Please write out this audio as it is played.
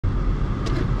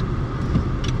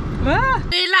Ah.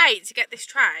 Too late to get this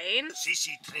train.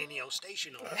 Krissy train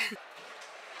station.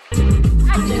 I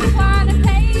just wanna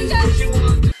play just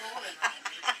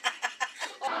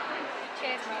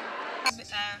cheers, man.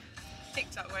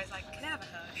 TikTok where it's like, can I have a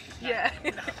hug? Yeah.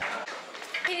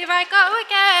 Here I go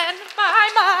again.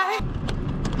 Bye bye.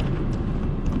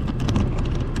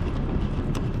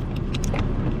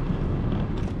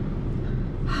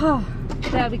 Oh,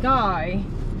 there we go.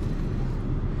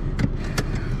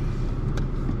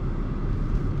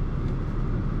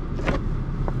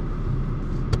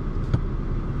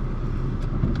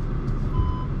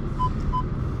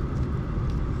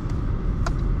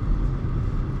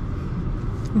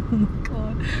 Oh my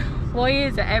god, why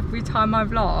is it every time I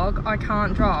vlog I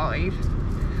can't drive?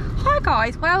 Hi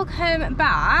guys, welcome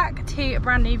back to a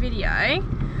brand new video.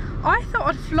 I thought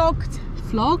I'd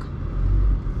vlog?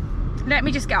 Let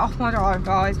me just get off my drive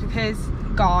guys, because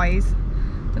guys,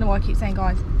 don't know why I keep saying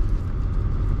guys.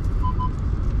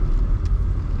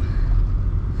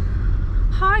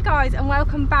 Hi guys and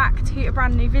welcome back to a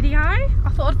brand new video. I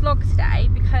thought I'd vlog today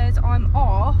because I'm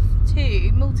off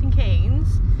to Milton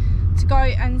Keynes to go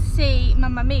and see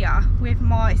Mamma Mia with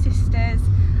my sisters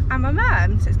and my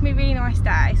mum. So it's gonna be a really nice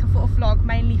day. So I thought I'd vlog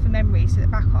mainly for memories to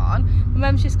look back on. My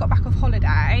mum's just got back off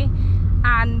holiday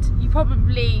and you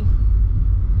probably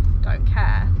don't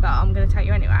care, but I'm gonna tell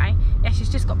you anyway. Yeah, she's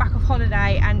just got back off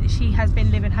holiday and she has been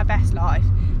living her best life,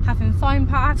 having phone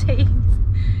parties,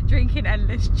 drinking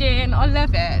endless gin. I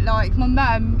love it. Like, my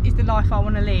mum is the life I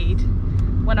want to lead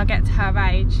when I get to her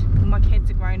age and my kids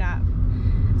are grown up.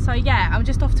 So yeah, I'm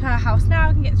just off to her house now.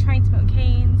 I can get the train to Milton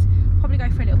Keynes, probably go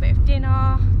for a little bit of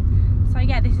dinner. So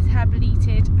yeah, this is her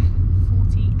belated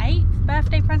 48th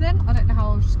birthday present. I don't know how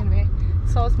old she's going to be.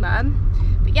 So's mum.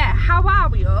 But yeah, how are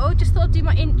we all? Just thought I'd do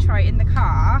my intro in the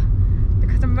car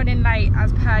because I'm running late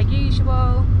as per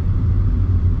usual.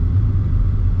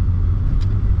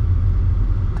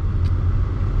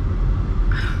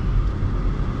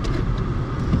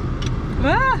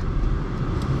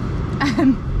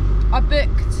 I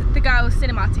booked the girls'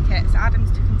 cinema tickets. Adam's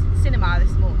took them to the cinema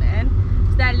this morning.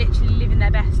 So they're literally living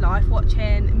their best life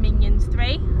watching Minions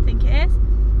 3, I think it is.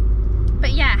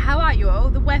 But yeah, how are you all?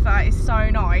 The weather is so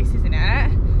nice, isn't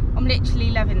it? I'm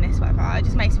literally loving this weather. It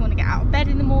just makes me want to get out of bed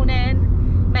in the morning,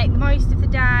 make the most of the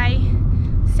day.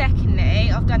 Secondly,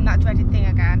 I've done that dreaded thing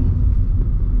again.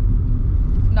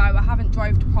 No, I haven't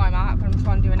drove to Primark, but I'm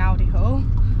trying to do an Aldi haul.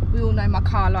 We all know my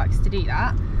car likes to do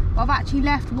that. But I've actually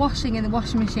left washing in the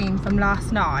washing machine from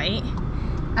last night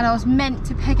and I was meant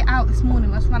to pick it out this morning,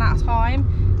 but I just ran out of time,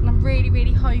 and I'm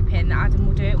really hoping that Adam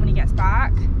will do it when he gets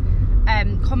back.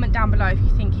 Comment down below if you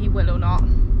think he will or not,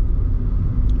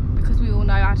 because we all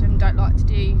know Adam don't like to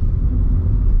do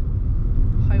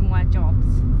homeware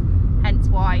jobs, hence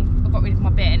why I got rid of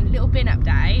my bin. Little bin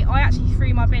update, I actually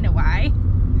threw my bin away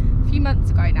a few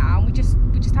months ago now, and we just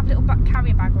have a little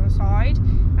carrier bag on the side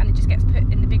and it just gets put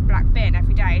in the big black bin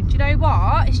every day. And do you know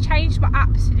what? It's changed my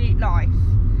absolute life.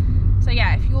 So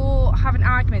yeah, if you're having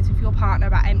arguments with your partner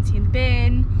about emptying the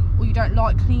bin, or you don't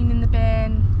like cleaning the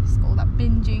bin, it's got all that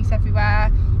bin juice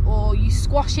everywhere, or you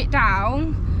squash it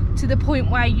down to the point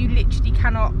where you literally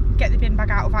cannot get the bin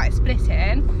bag out without it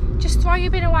splitting, just throw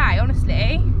your bin away,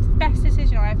 honestly. It's the best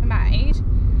decision I ever made.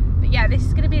 But yeah, this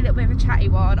is going to be a little bit of a chatty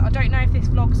one. I don't know if this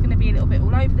vlog's going to be a little bit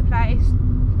all over the place.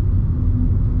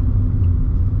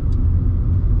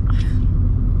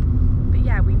 But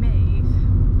yeah, we move.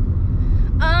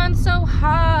 I'm so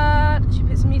hot. Should we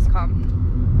put some music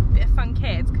on? Bit of Fun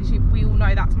Kids, because we all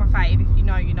know that's my fave. If you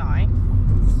know, you know.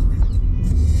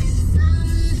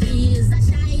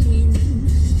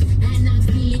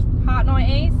 Heart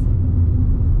 90s.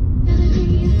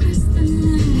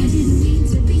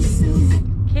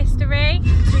 History.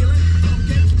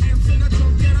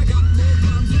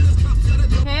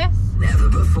 Kiss. Never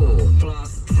before.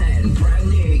 Plus 10 brand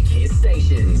new Kiss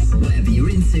stations. Whatever you're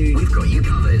into, we've got you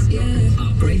covered. Yeah.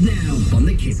 Upgrade now on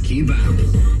the Kiss Cube app.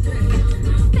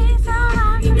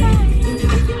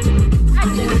 I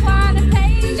just wanna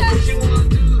praise you.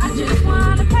 I just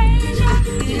wanna praise you.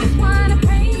 Just wanna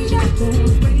praise you.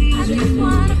 I just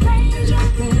wanna praise you.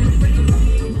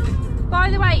 By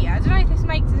the way, yeah, I don't know if this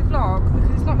makes it a vlog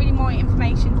because it's not really my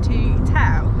information to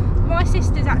tell. My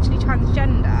sister's actually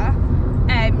transgender.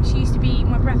 She used to be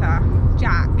my brother,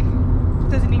 Jack.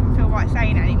 Doesn't even feel right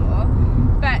saying it anymore.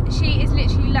 But she is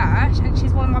literally lush and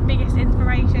she's one of my biggest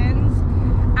inspirations.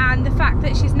 And the fact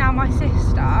that she's now my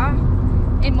sister,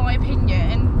 in my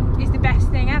opinion, is the best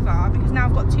thing ever, because now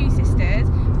I've got two sisters.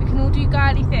 We can all do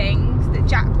girly things that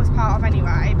Jack was part of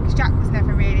anyway, because Jack was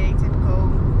never really a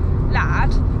typical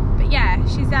lad. But yeah,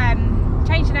 she's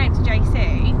changed her name to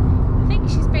JC. I think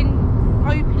she's been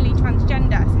openly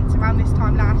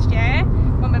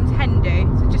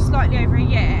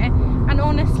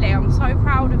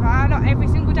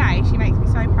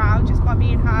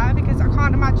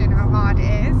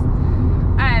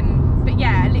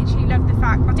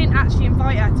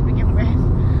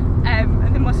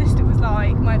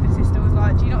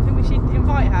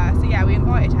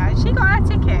invited her. She got her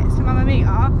tickets to Mamma Mia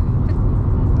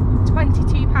for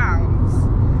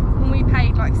 £22 when we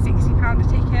paid like £60 a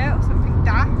ticket or something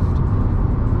daft.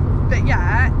 But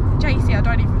yeah, JC, I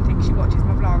don't even think she watches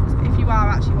my vlogs. But if you are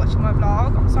actually watching my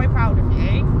vlog, I'm so proud of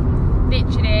you.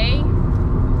 Literally,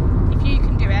 if you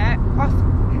can do it,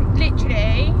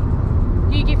 literally,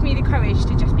 you give me the courage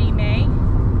to just be me,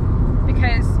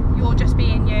 because you're just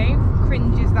being you,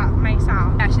 cringe as that may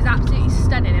sound. Yeah, she's absolutely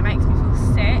stunning. It makes me feel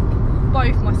sick.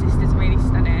 Both my sisters are really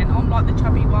stunning. I'm like the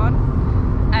chubby one.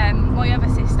 My other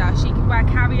sister, she can wear a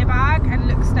carrier bag and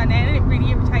look stunning, and it really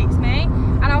irritates me.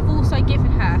 And I've also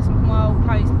given her some of my old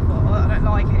clothes before that I don't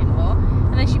like anymore,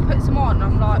 and then she puts them on and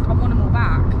I'm like, I want them all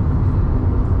back.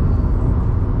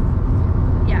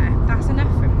 Yeah, that's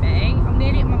enough from me. I'm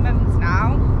nearly at my mum's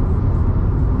now.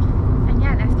 And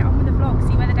yeah, let's get on with the vlog,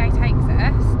 see where the day takes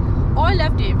us. I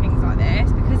love doing things like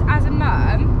this because as a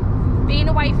mum, being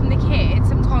away from the kids,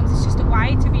 sometimes it's just a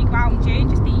way to reground you,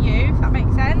 just be you, if that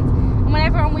makes sense. And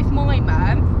whenever I'm with my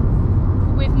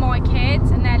mum, with my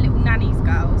kids and their little nannies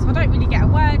girls, I don't really get a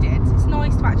word in, so it's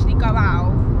nice to actually go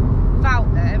out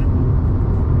without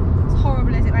them. As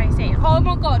horrible as it may seem. Oh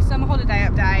my god, summer holiday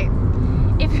update.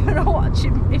 If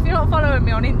you're not following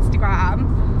me on Instagram,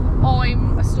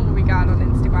 I'm a story girl on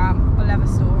Instagram. I love a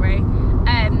story.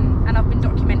 And I've been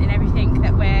documenting everything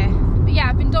that but yeah,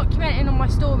 I've been documenting on my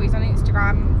stories on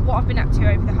Instagram what I've been up to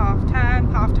over the half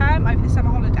term, over the summer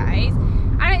holidays.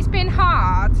 And it's been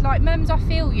hard, like mums, I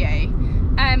feel you.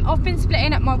 I've been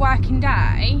splitting up my working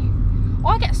day.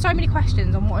 I get so many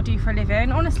questions on what I do for a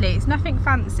living. Honestly, it's nothing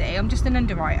fancy. I'm just an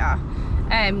underwriter,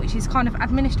 which is kind of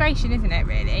administration, isn't it,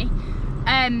 really?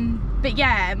 But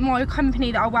yeah, my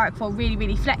company that I work for really,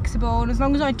 really flexible, and as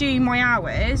long as I do my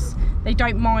hours, they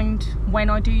don't mind when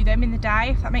I do them in the day,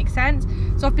 if that makes sense.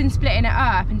 So I've been splitting it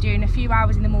up and doing a few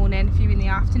hours in the morning, a few in the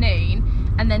afternoon,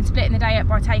 and then splitting the day up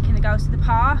by taking the girls to the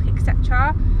park,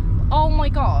 etc. Oh my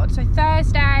god, so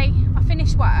Thursday I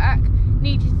finished work,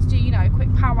 needed to do, you know, a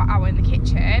quick power hour in the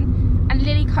kitchen, and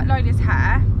Lily cut Lola's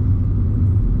hair.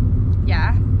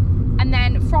 Yeah. And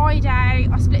then Friday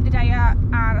I split the day up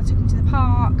and I took him to the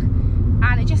park,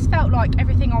 and it just felt like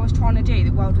everything I was trying to do,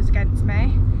 the world was against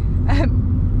me.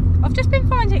 I've just been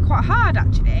finding it quite hard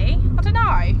actually. I don't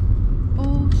know.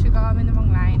 Oh sugar, I'm in the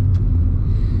wrong lane.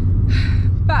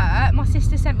 But my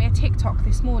sister sent me a TikTok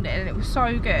this morning and it was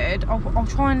so good. I'll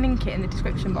try and link it in the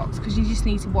description box because you just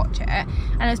need to watch it.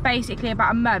 And it's basically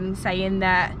about a mum saying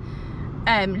that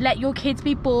let your kids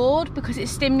be bored because it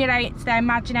stimulates their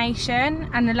imagination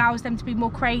and allows them to be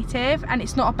more creative, and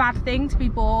it's not a bad thing to be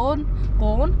bored.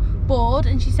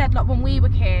 And she said, like, when we were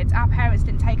kids, our parents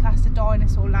didn't take us to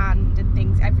dinosaur land and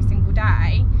things every single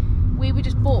day. We were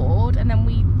just bored, and then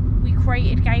we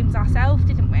created games ourselves,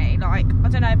 didn't we? Like, I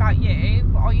don't know about you,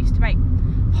 but I used to make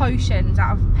potions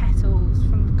out of petals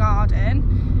from the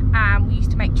garden, and we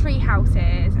used to make tree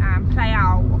houses and play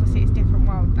out. Obviously it's a different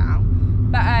world now,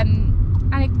 but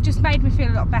and it just made me feel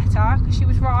a lot better because she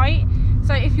was right.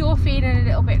 So if you're feeling a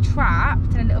little bit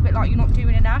trapped and a little bit like you're not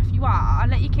doing enough, you are.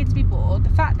 Let your kids be bored. The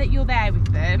fact that you're there with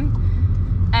them,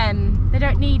 they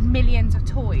don't need millions of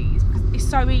toys because it's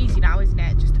so easy now, isn't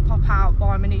it? Just to pop out,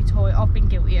 buy them a new toy. I've been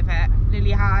guilty of it.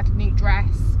 Lily had a new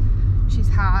dress. She's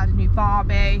had a new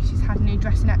Barbie. She's had new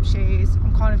dressing up shoes.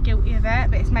 I'm kind of guilty of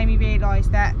it, but it's made me realise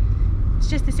that it's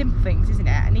just the simple things, isn't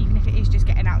it? And even if it is just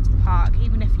getting out to the park,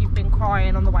 even if you've been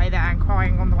crying on the way there and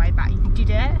crying on the way back, you did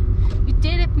it. You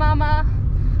did it, mama.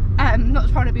 Not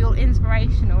trying to be all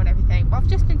inspirational and everything, but I've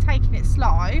just been taking it slow.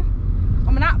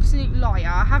 I'm an absolute liar.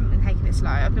 I haven't been taking it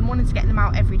slow. I've been wanting to get them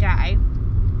out every day.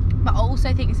 But I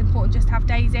also think it's important just to have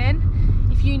days in.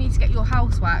 If you need to get your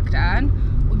housework done,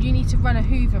 or you need to run a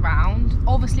hoover round,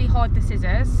 obviously hide the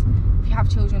scissors if you have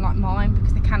children like mine,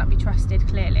 because they cannot be trusted,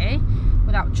 clearly,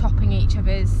 without chopping each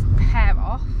other's hair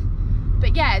off.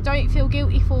 But yeah, don't feel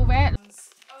guilty for it.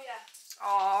 Oh yeah.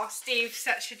 Oh, Steve's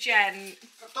such a gent.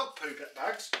 Got dog poo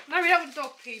bags. No, we don't want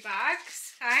dog poo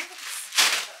bags. Thanks.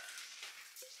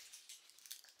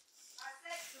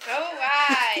 Go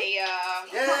away.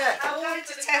 Yeah. I'm going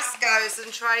to Tesco's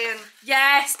and try and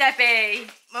Yes, Debbie.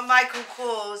 my Michael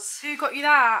Kors. Who got you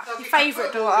that? Your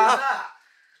favourite daughter.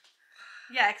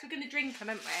 Yeah, because we're going to drink them,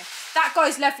 aren't we? That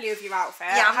goes lovely with your outfit.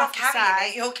 Yeah, I'm I not have to carrying say.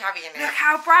 it. You're carrying it. Look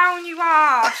how brown you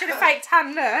are. I should have faked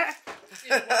tan, look.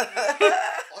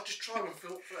 I just tried and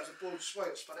thought it was a boiled sweet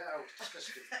and spat it out.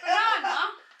 Disgusting.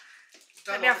 Banana.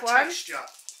 Don't me like have the one. texture.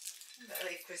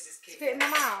 Leave Chris's kid. Spit in my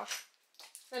mouth.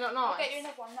 They're not nice. I'll get you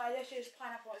another one. No, this is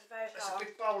pineapple. It's very That's a sour.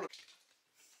 big bowl of.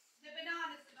 The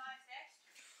banana's the nicest.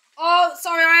 Oh,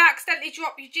 sorry, I accidentally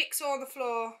dropped your jigsaw on the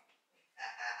floor.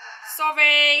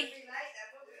 Sorry.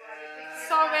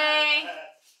 Sorry.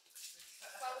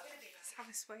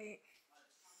 sweet.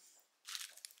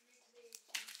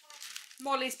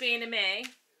 Molly's being a me.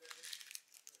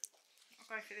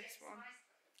 I'll go for this one.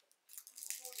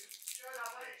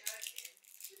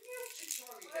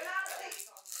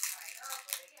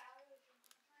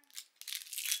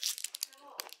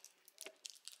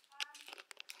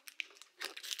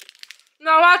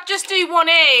 No, I'll just do one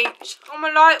each. I'm a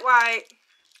lightweight.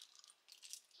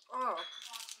 Oh.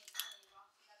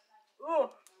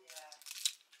 Oh.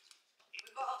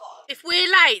 If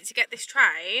we're late to get this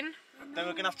train, then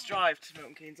we're going to have to drive to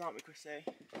Milton Keynes, aren't we, Krissy?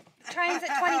 The train's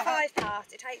at 25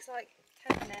 past. It takes like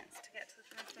 10 minutes to get to the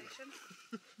train station.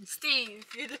 Steve,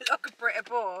 you look like a Brit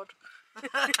aboard. You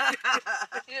look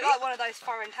like one of those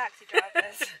foreign taxi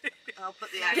drivers. I'll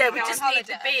put the Yeah, we go just on need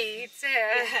the holiday. beads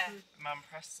here. Mum,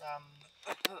 press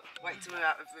Wait till we're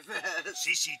out of reverse.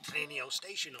 CC Trainio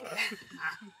Station.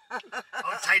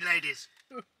 Hold tight, ladies.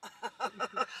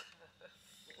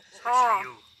 Oh,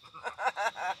 You.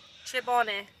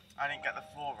 Chiboni. I didn't get the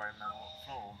floor memory,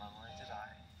 did I?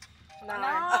 No.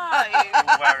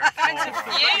 All wearing floor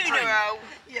Funeral.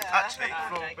 Yeah. Actually,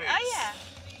 floor boots. Oh yeah.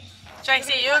 JC,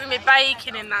 you're going to be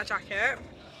baking in that jacket.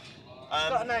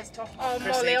 Got a nice top. Oh, Krissy,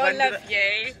 Molly, I when did love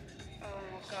you. Oh,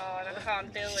 God, I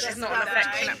can't deal with it. Just Not an about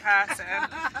affectionate person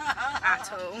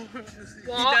at all. You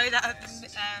What? know that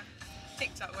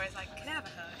TikTok where it's like, can I have a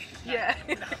hug? Yeah.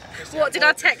 Krissy, What did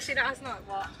I text you last night?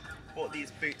 What? bought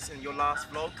these boots in your last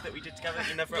vlog that we did together that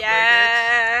you never uploaded?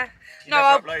 Yeah. You No, never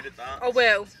I'll, uploaded that. I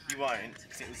will. You won't,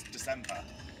 because it was December. when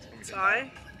we did So,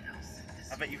 that.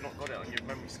 I bet you've not got it on your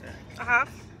memory stick. I have.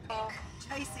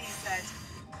 Tracy said.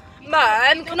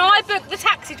 Mum, can I book the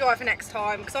taxi driver next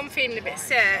time? Because I'm feeling a bit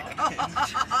sick. I'll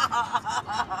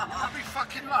be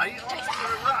fucking late. I'm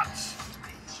for rats.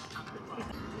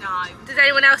 No. Does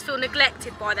anyone else feel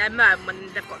neglected by their mum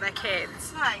when they've got their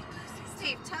kids? Hey,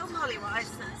 Steve, tell Molly what I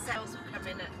said. Sales will come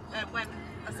in at when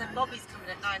I said Bobby's coming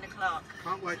at 9 o'clock.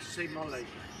 Can't wait to see Molly.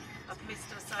 I've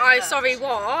missed her so Oh, much. sorry,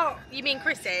 what? You mean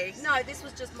Krissy? No, this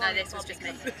was just Molly. No, this was just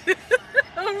me.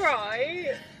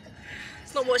 Alright.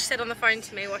 It's not what she said on the phone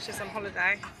to me while she was on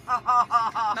holiday.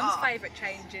 Mum's favourite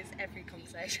changes every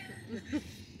conversation.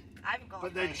 I haven't got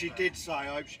But then she did say, I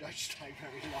hope she don't stay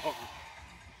very long.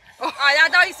 Oh, that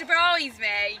don't surprise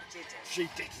me. She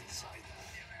didn't say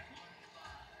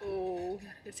that. Oh,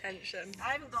 the tension.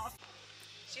 I haven't got.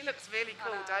 She looks really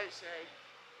cool, don't she?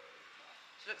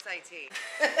 She looks 18.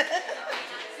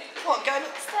 What, going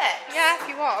up the steps? Yeah, if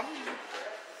you want.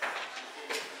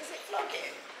 Is it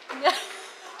vlogging? Yeah.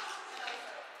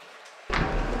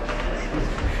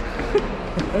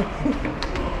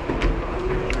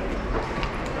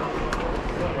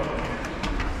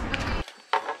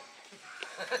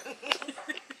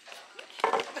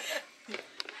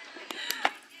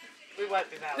 We won't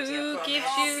be able to. Who gives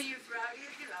you...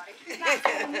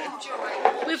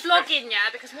 We're vlogging, yeah,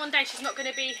 because one day she's not going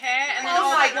to be here and then Oh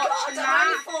I'll my be god, watching I'm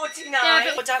that. only 49.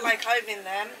 Yeah, but- I don't like homing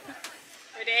them.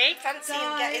 Ready? Fancy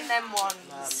him getting them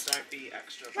ones. Don't be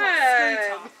extra.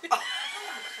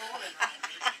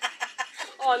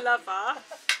 Oh, I love her.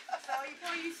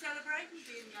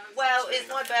 Well, it's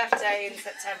my birthday in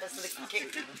September, so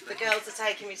the girls are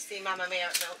taking me to see Mamma Mia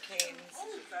at Milton Keynes.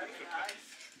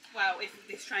 Well, if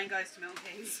this train goes to Milton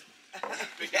Keynes. Yeah.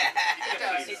 It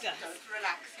does.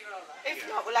 Relax, you're all right. If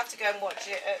not, we'll have to go and watch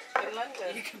it in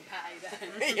London. You can pay then.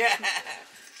 Yeah.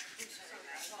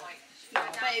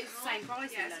 But it's the same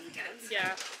price in London.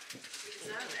 Yeah.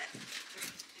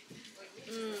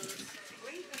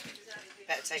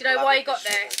 Better take Do you know a why look you got at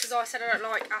this? Because I said I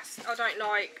don't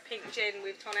like pink gin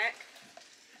with tonic.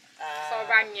 So I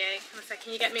rang you and I said,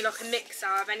 can you get me like a mixer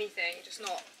of anything, just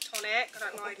not tonic? I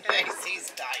don't like it.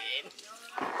 Tracy's dying.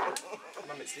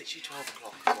 Mum, it's literally 12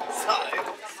 o'clock. So,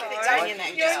 get it down your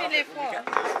neck. You only live once.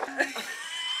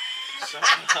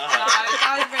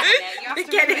 You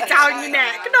Get it down your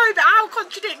neck. No, but how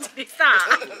contradicted is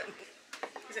that?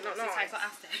 Is it not nice? Tastes like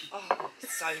Asda. Oh,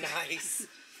 so nice.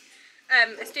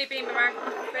 Let's do bean meringue.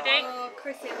 Ready? Oh,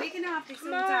 Krissy, we can have this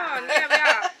Come all on, day. yeah we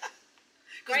are.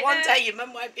 Because Right one there. day your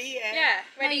mum won't be here. Yeah,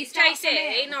 ready? you start from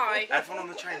JC, in. no. Everyone on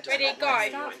the train does Ready, not go. wear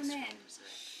Start heels. from in.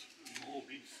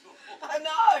 I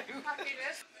know.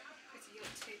 Krissy, you're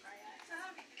too bright.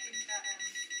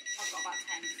 I've got about 10.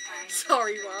 So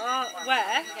Sorry, what?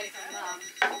 Where? get it from Mum.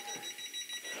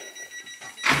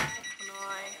 No.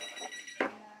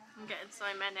 I'm getting so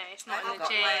many. It's not I've in the got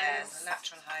my jeans.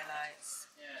 natural highlights.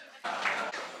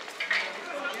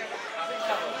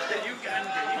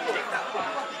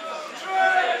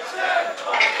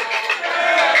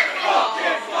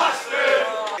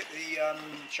 At the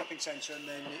shopping centre and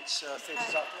then it's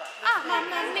theatres after that.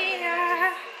 Mamma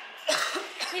mia.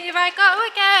 Here I go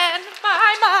again.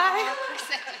 Bye bye.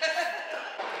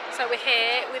 So we're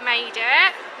here. We made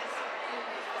it.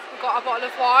 We got a bottle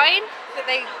of wine that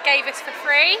they gave us for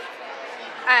free.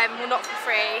 Well, not for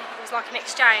free. It was like an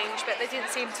exchange, but they didn't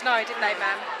seem to know, did they,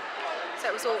 Mum? So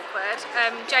it was awkward.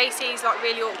 JC's like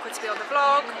really awkward to be on the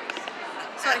vlog.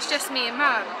 So it's just me and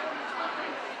Mum.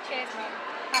 Cheers, Mum.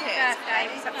 Happy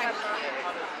birthday in September.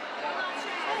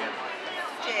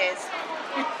 Cheers.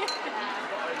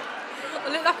 I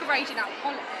look like a raging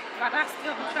alcoholic. I'd ask you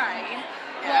on the train.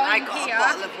 Yeah, and I wine got here. a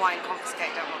bottle of wine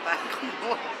confiscated down my back.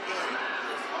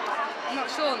 I'm not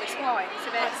sure on this wine. It's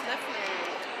a bit. That's lovely.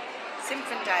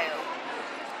 Zinfandel.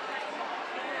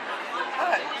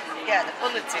 Oh, yeah, the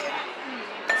bulletin.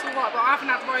 It's alright, but I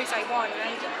haven't had rosé wine in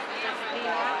ages.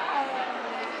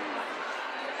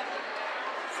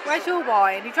 Where's your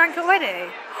wine? You drank it already?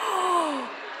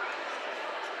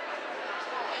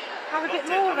 Have a bit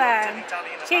more then.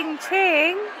 Ching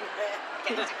ching.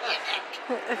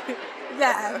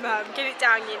 Yeah, Mum, get it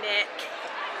down your neck.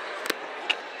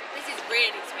 This is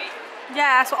really sweet.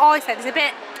 Yeah, that's what I said. It's a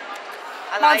bit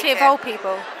I like Monty of it. old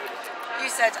people. You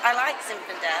said, I like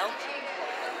Zinfandel.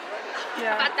 I've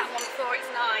Yeah. had that one before,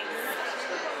 it's nice.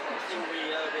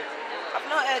 I've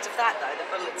not heard of that though, the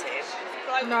bulletin.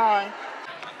 No.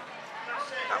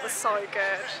 That was so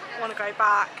good. I want to go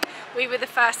back. We were the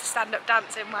first to stand up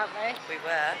dancing, weren't we? We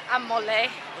were. And Molly.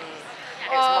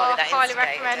 It was Molly that highly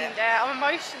instigated recommend it. it. I'm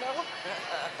emotional.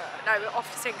 But no, we're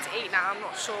off to something to eat now. I'm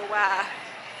not sure where.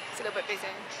 It's a little bit busy.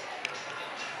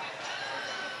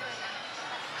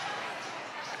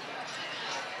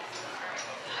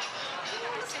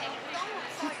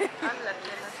 I'm loving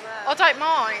them as well. I don't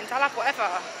mind. I'll have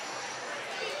whatever.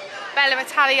 Bella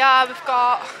Italia. We've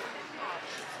got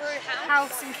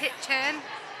house and kitchen.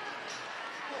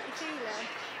 What are you feeling?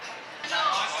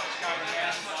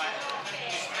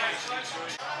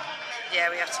 Yeah,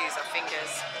 we have to use our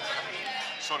fingers.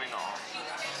 Surely not.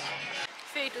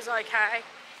 Food was okay.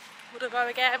 Would I go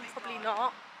again? Probably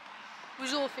not.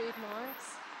 Was your food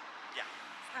nice? Yeah.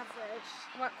 Average.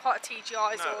 It weren't quite a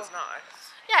TGI. No, it was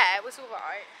nice. Yeah, it was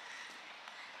alright.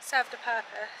 Served a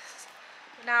purpose.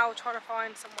 We're now trying to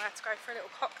find somewhere to go for a little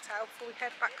cocktail before we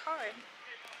head back home.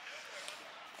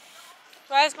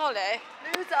 Where's Molly?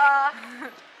 Loser.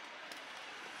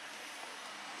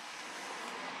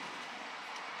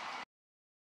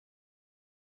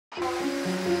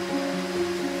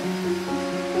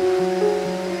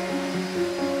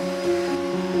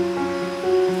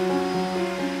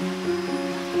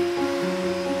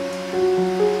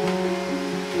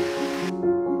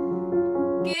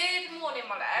 Good morning,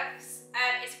 my loves.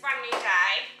 It's a brand new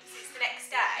day. It's the next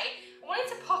day. I wanted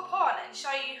to pop on and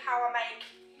show you how I make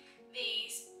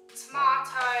these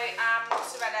tomato and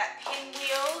mozzarella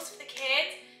pinwheels for the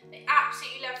kids. They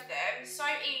absolutely love them. So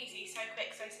easy, so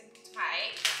quick, so simple to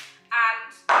make.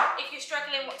 And if you're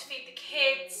struggling what to feed the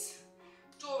kids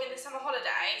during the summer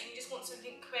holidays and you just want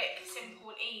something quick,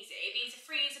 simple and easy, these are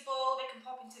freezable, they can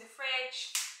pop into the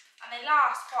fridge and they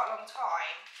last quite a long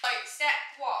time. So step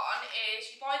one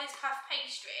is you buy this puff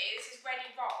pastry. This is ready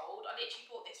rolled. I literally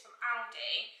bought this from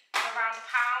Aldi for around £1,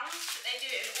 but they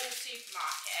do it in all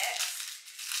supermarkets.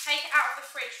 Take it out of the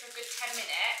fridge for a good 10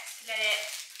 minutes to let it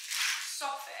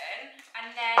soften,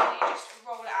 and then you just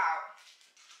roll it out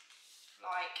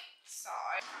like so.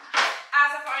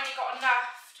 As I've only got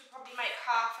enough to probably make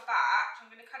half a batch, I'm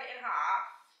going to cut it in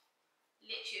half.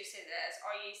 Literally with scissors.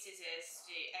 I use scissors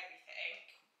to do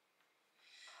everything.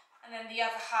 And then the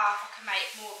other half I can make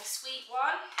more of a sweet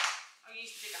one. I'll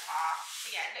use the bigger half. So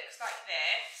yeah, it looks like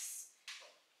this.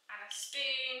 And a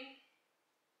spoon.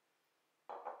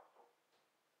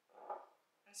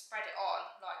 And spread it on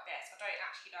like this. I don't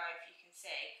actually know if you can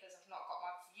see because I've not got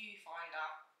my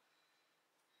viewfinder.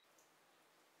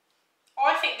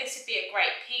 I think this would be a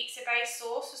great pizza based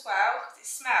sauce as well because it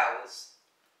smells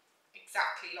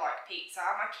exactly like pizza.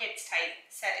 My kids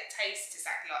said it tastes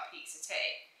exactly like pizza too.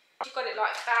 You've got it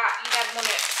like that, you then want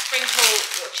to sprinkle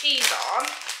your cheese on.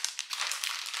 I'm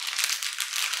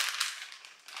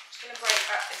just going to break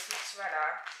up this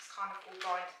mozzarella. It's kind of all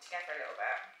binded together a little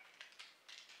bit.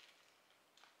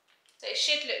 So it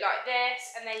should look like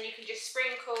this, and then you can just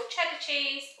sprinkle cheddar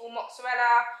cheese or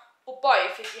mozzarella, or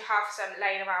both if you have some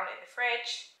laying around in the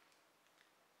fridge.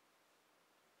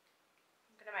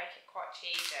 I'm going to make it quite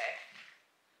cheesy,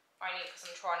 only because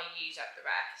I'm trying to use up the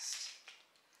rest.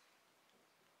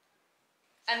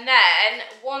 And then,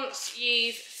 once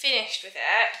you've finished with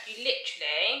it, you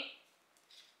literally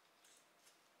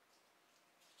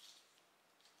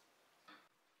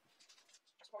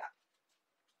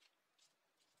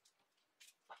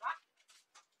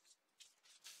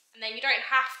and And then you don't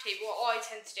have to, but what I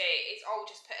tend to do is I'll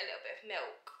just put a little bit of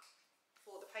milk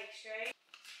for the pastry.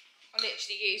 I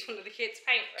literally use one of the kids'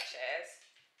 paintbrushes.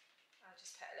 I'll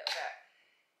just put a little bit.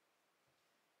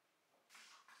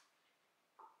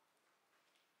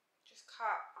 Just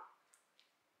cut.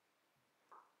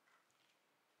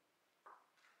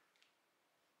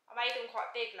 I made them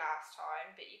quite big last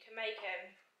time, but you can make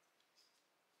them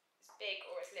as big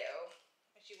or as little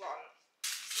as you want.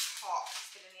 This is hot,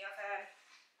 still in the oven.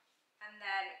 And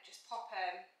then just pop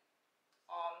them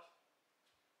on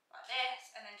like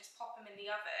this, and then just pop them in the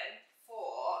oven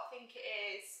for, I think it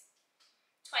is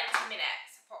 20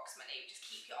 minutes approximately. Just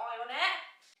keep your eye on it.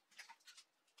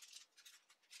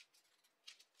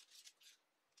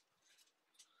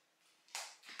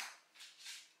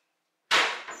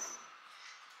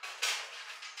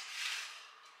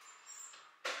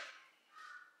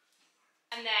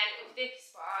 And then with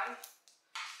this one,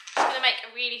 I'm going to make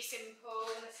a really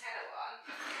simple Nutella one.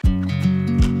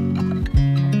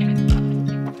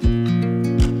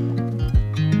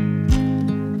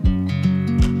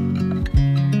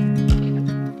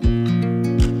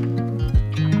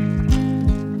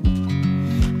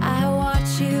 I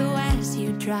watch you as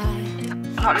you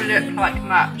drive. Not look like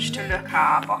much to look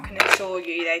at, but I can assure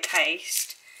you they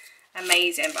taste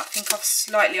amazing. But I think I've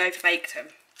slightly overbaked them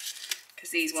because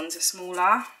these ones are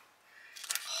smaller.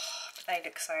 But they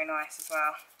look so nice as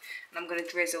well. And I'm going to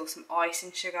drizzle some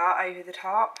icing sugar over the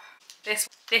top. This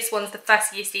one's the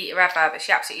fussiest eater ever, but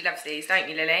she absolutely loves these, don't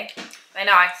you, Lily? They're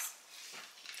nice.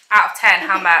 Out of 10,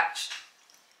 how much?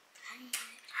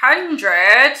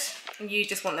 100. And you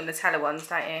just want the Nutella ones,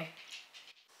 don't you?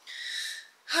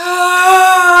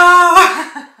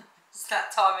 It's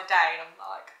that time of day and I'm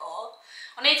like, oh.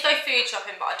 I need to go food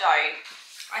shopping, but I don't.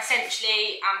 I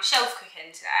essentially am shelf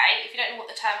cooking today. If you don't know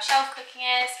what the term shelf cooking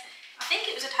is, I think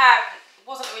it was a term, it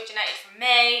wasn't originated from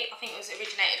me. I think it was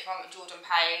originated from Jordan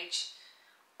Page.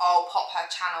 I'll pop her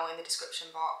channel in the description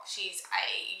box. She's a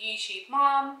YouTube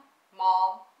mom,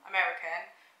 American,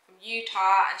 from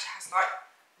Utah, and she has like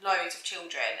loads of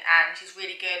children, and she's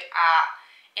really good at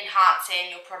enhancing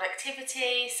your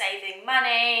productivity, saving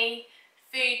money,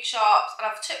 food shops, and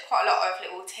I've took quite a lot of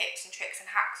little tips and tricks and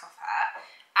hacks off her,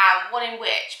 one in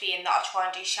which being that I try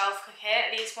and do shelf cooking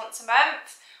at least once a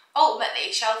month.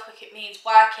 Ultimately, shelf cooking means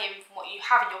working from what you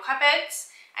have in your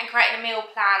cupboards and creating a meal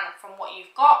plan from what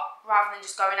you've got, rather than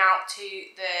just going out to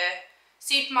the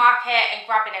supermarket and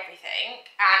grabbing everything.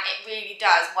 And it really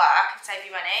does work and save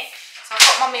you money. So I've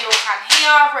got my meal plan here,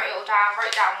 I've wrote it all down,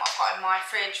 wrote down what I've got in my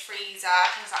fridge, freezer,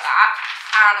 things like that.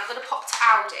 And I'm going to pop to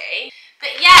Aldi.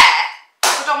 But yeah,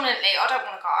 predominantly, I don't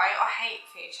want to go. I hate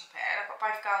food shopping. I've got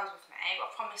both girls with me,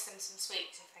 but I promised them some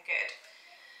sweets if they're good.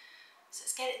 So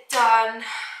let's get it done.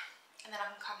 And then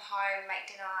I can come home, make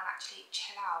dinner and actually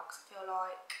chill out, because I feel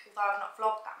like, although I've not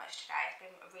vlogged that much today, it's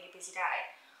been a really busy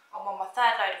day. I'm on my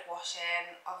third load of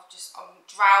washing. I'm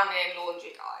drowning in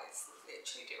laundry, guys.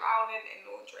 Literally drowning in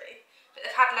laundry. But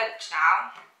they've had lunch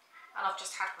now, and I've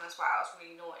just had one as well. It's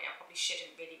really naughty. I probably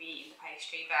shouldn't really be eating the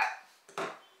pastry, but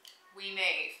we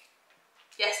move.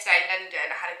 Yesterday in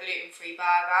London, I had a gluten-free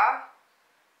burger,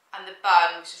 and the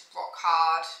bun was just rock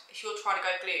hard. If you're trying to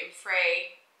go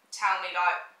gluten-free, tell me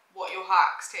like what your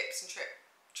hacks, tips and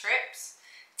tricks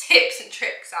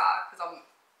are, because I'm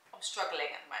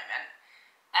struggling at the moment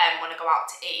when I go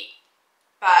out to eat.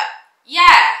 But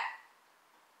yeah,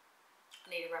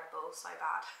 I need a Red Bull so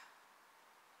bad.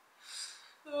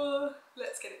 Oh,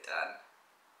 let's get it done.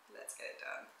 Let's get it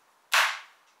done.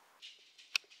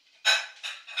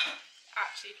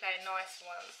 Actually playing nice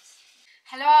ones.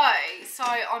 Hello, so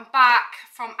I'm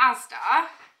back from Asda.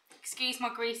 Excuse my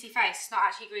greasy face, it's not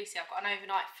actually greasy, I've got an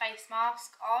overnight face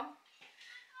mask on.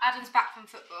 Adam's back from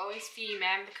football, he's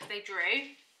fuming because they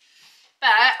drew.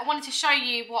 But I wanted to show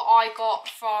you what I got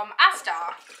from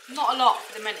Asda. Not a lot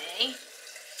for the money,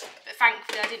 but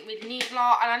thankfully I didn't really need a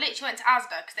lot. And I literally went to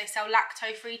Asda because they sell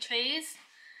lacto-free cheese.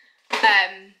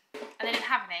 And they didn't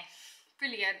have any.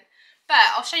 Brilliant.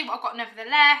 But I'll show you what I got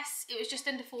nevertheless. It was just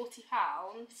under £40.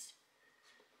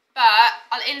 But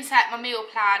I'll insert my meal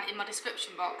plan in my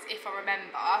description box if I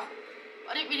remember.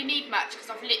 But I didn't really need much because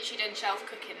I've literally done shelf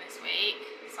cooking this week.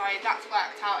 So that's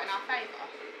worked out in our favour.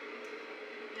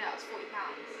 Yeah, it was £40.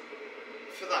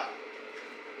 For that?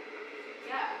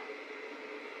 Yeah.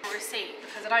 A receipt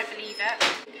because I don't believe it.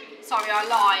 Sorry, I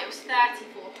lie. It was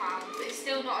 £34, but it's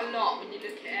still not a lot when you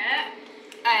look at it.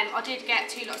 I did get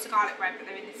 2 lots of garlic bread, but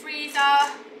they're in the freezer.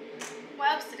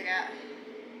 What else did I get?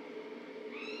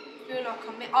 I feel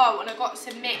like oh, and I got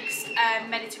some mixed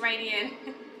Mediterranean.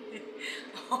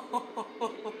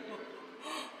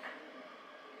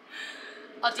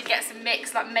 I did get some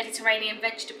mixed like Mediterranean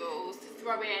vegetables to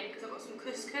throw in because I've got some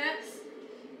couscous.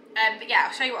 But yeah,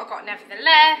 I'll show you what I got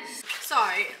nevertheless. So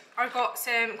I've got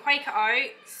some Quaker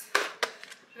oats,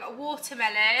 I've got a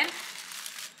watermelon,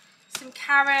 some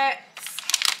carrots,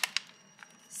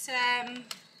 some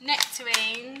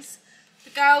nectarines. The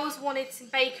girls wanted some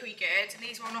bakery goods and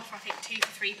these were on offer I think 2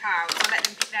 for £3. I let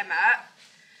them pick them up.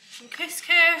 Some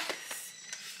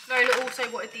couscous. Lola also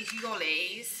wanted these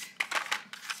lollies.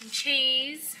 Some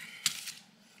cheese.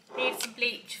 Needed some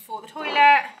bleach for the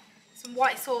toilet. Some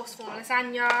white sauce for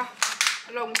lasagna.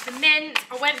 Along with the mint.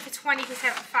 I went for 20%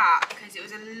 fat because it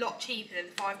was a lot cheaper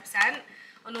than 5%.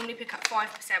 I normally pick up 5%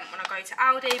 when I go to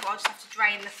Aldi, but I just have to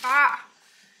drain the fat.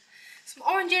 Some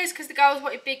oranges because the girls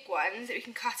wanted big ones that we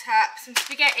can cut up. Some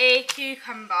spaghetti,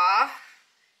 cucumber,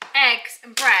 eggs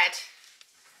and bread.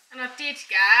 And I did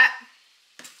get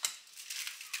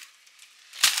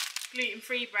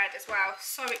gluten-free bread as well.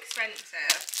 So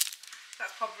expensive.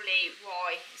 That's probably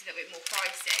why it's a little bit more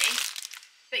pricey.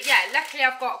 But yeah, luckily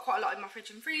I've got quite a lot in my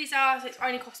fridge and freezer, so it's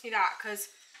only cost me that because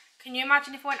can you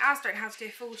imagine if I went Asda and had to do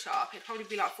a full shop? It'd probably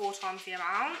be like 4 times the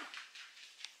amount.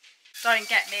 Don't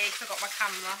get me because I've got my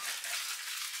camera.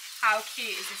 How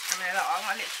cute is this coming along?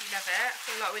 I literally love it. I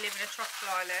feel like we live in a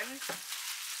tropical island.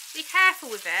 Be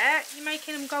careful with it. You're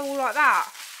making them go all like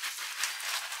that.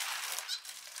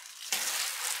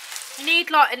 You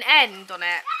need like an end on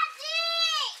it.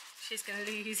 She's going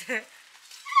to lose it.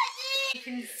 You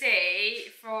can see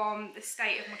from the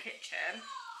state of my kitchen.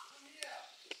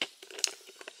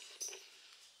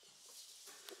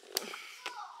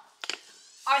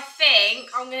 I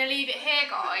think I'm going to leave it here,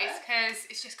 guys, because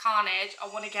it's just carnage. I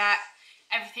want to get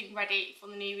everything ready for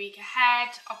the new week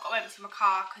ahead. I've got to empty my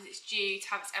car because it's due to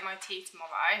have its MOT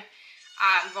tomorrow.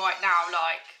 And right now,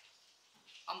 like,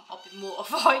 I'll be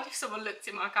mortified if someone looked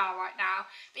in my car right now.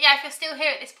 But yeah, if you're still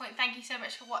here at this point, thank you so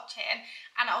much for watching.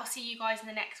 And I'll see you guys in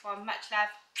the next one. Much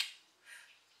love.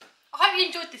 I hope you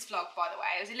enjoyed this vlog, by the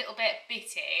way. It was a little bit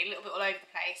bitty, a little bit all over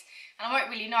the place. And I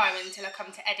won't really know until I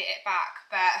come to edit it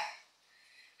back. But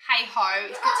hey ho,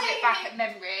 it's good to look back at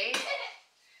memories.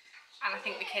 And I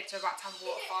think the kids are about to have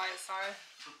water fires, so.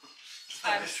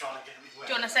 I'm just trying to get me wet.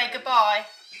 Do you want to say goodbye?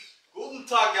 Guten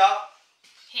Tag, ja.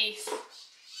 Peace.